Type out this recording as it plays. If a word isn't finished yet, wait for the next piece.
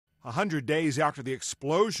100 days after the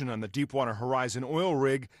explosion on the Deepwater Horizon oil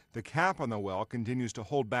rig, the cap on the well continues to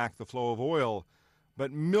hold back the flow of oil.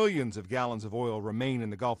 But millions of gallons of oil remain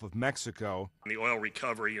in the Gulf of Mexico. The oil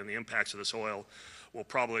recovery and the impacts of this oil will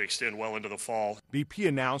probably extend well into the fall. BP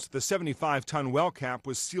announced the 75-ton well cap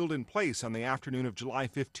was sealed in place on the afternoon of July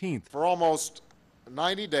 15th. For almost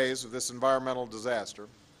 90 days of this environmental disaster,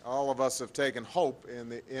 all of us have taken hope in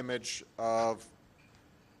the image of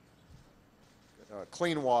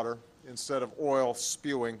clean water instead of oil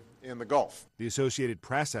spewing in the Gulf. The Associated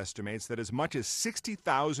Press estimates that as much as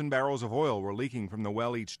 60,000 barrels of oil were leaking from the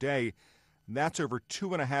well each day. That's over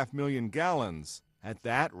 2.5 million gallons. At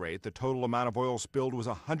that rate, the total amount of oil spilled was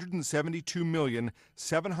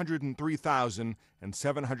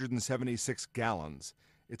 172,703,776 gallons.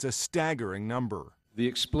 It's a staggering number. The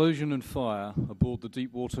explosion and fire aboard the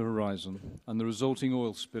Deepwater Horizon and the resulting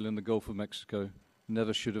oil spill in the Gulf of Mexico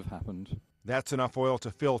never should have happened. That's enough oil to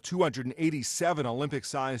fill 287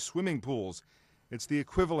 Olympic-sized swimming pools. It's the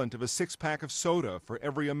equivalent of a six-pack of soda for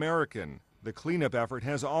every American. The cleanup effort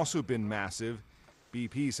has also been massive.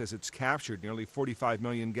 BP says it's captured nearly 45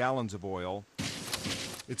 million gallons of oil.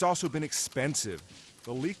 It's also been expensive.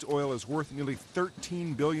 The leaked oil is worth nearly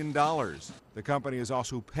 $13 billion. The company is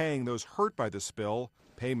also paying those hurt by the spill.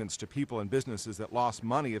 Payments to people and businesses that lost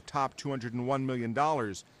money have topped $201 million.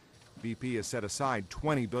 BP has set aside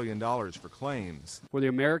 $20 billion for claims. For the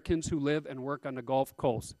Americans who live and work on the Gulf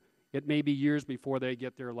Coast, it may be years before they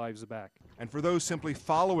get their lives back. And for those simply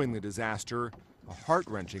following the disaster, a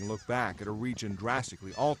heart-wrenching look back at a region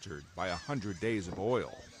drastically altered by 100 days of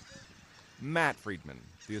oil. Matt Friedman,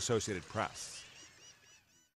 The Associated Press.